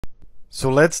So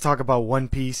let's talk about One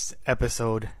Piece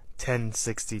episode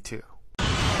 1062.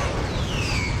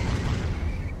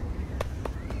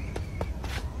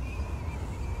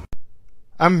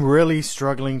 I'm really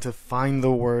struggling to find the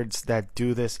words that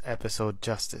do this episode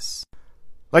justice.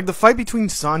 Like, the fight between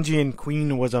Sanji and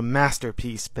Queen was a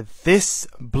masterpiece, but this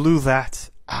blew that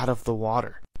out of the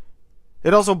water.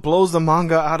 It also blows the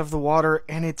manga out of the water,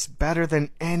 and it's better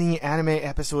than any anime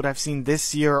episode I've seen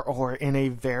this year or in a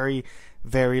very,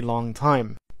 very long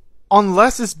time.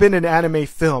 Unless it's been an anime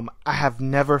film, I have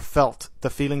never felt the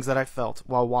feelings that I felt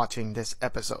while watching this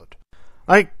episode.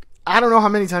 Like, I don't know how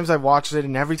many times I've watched it,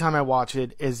 and every time I watch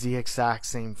it is the exact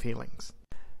same feelings.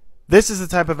 This is the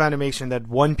type of animation that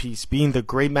One Piece, being the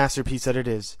great masterpiece that it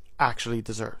is, actually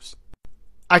deserves.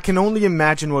 I can only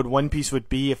imagine what One Piece would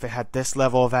be if it had this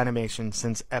level of animation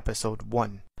since episode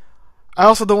 1. I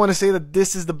also don't want to say that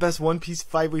this is the best One Piece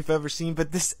fight we've ever seen,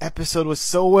 but this episode was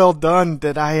so well done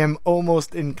that I am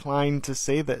almost inclined to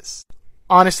say this.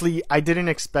 Honestly, I didn't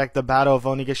expect the Battle of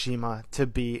Onigashima to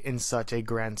be in such a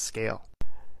grand scale.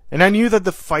 And I knew that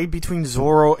the fight between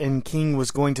Zoro and King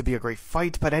was going to be a great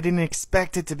fight, but I didn't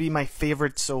expect it to be my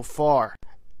favorite so far.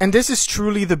 And this is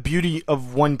truly the beauty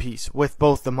of One Piece, with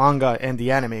both the manga and the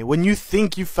anime. When you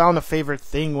think you found a favorite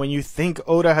thing, when you think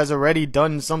Oda has already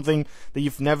done something that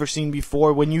you've never seen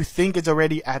before, when you think it's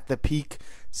already at the peak,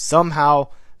 somehow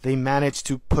they manage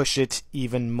to push it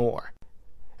even more.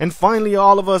 And finally,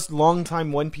 all of us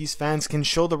longtime One Piece fans can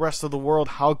show the rest of the world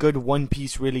how good One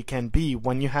Piece really can be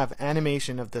when you have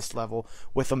animation of this level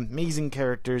with amazing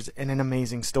characters and an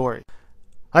amazing story.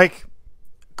 Like,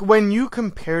 when you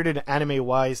compared it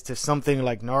anime-wise to something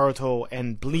like Naruto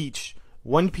and Bleach,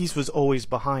 One Piece was always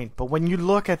behind. But when you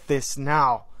look at this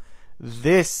now,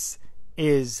 this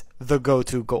is the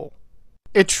go-to goal.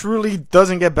 It truly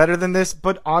doesn't get better than this,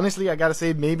 but honestly, I gotta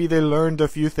say, maybe they learned a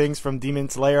few things from Demon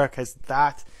Slayer, because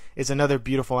that is another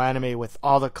beautiful anime with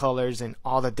all the colors and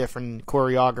all the different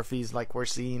choreographies like we're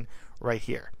seeing right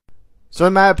here. So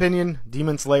in my opinion,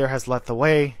 Demon Slayer has led the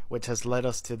way, which has led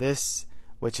us to this,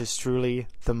 which is truly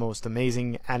the most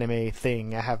amazing anime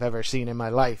thing I have ever seen in my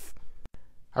life.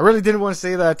 I really didn't want to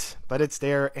say that, but it's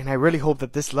there, and I really hope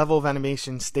that this level of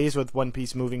animation stays with One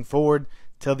Piece moving forward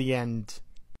till the end.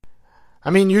 I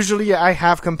mean, usually I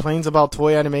have complaints about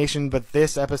toy animation, but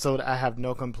this episode I have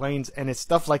no complaints, and it's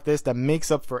stuff like this that makes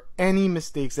up for any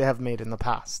mistakes they have made in the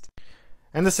past.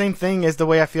 And the same thing is the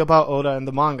way I feel about Oda and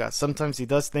the manga. Sometimes he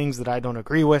does things that I don't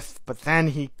agree with, but then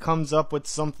he comes up with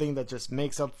something that just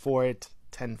makes up for it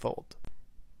tenfold.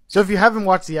 So if you haven't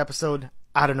watched the episode,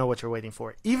 I don't know what you're waiting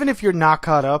for. Even if you're not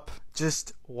caught up,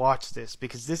 just watch this,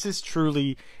 because this is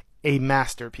truly a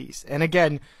masterpiece. And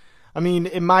again, I mean,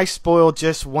 it might spoil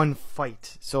just one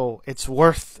fight, so it's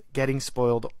worth getting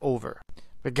spoiled over.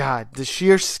 But God, the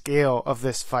sheer scale of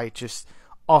this fight just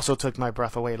also took my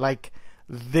breath away. Like,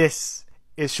 this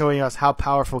is showing us how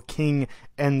powerful King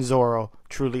and Zoro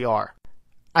truly are.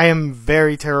 I am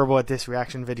very terrible at this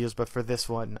reaction videos, but for this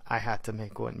one, I had to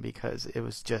make one because it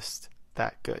was just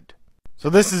that good. So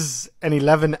this is an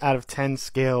 11 out of 10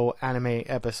 scale anime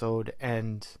episode,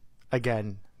 and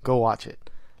again, go watch it.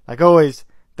 Like always,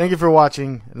 thank you for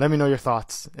watching, and let me know your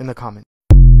thoughts in the comments.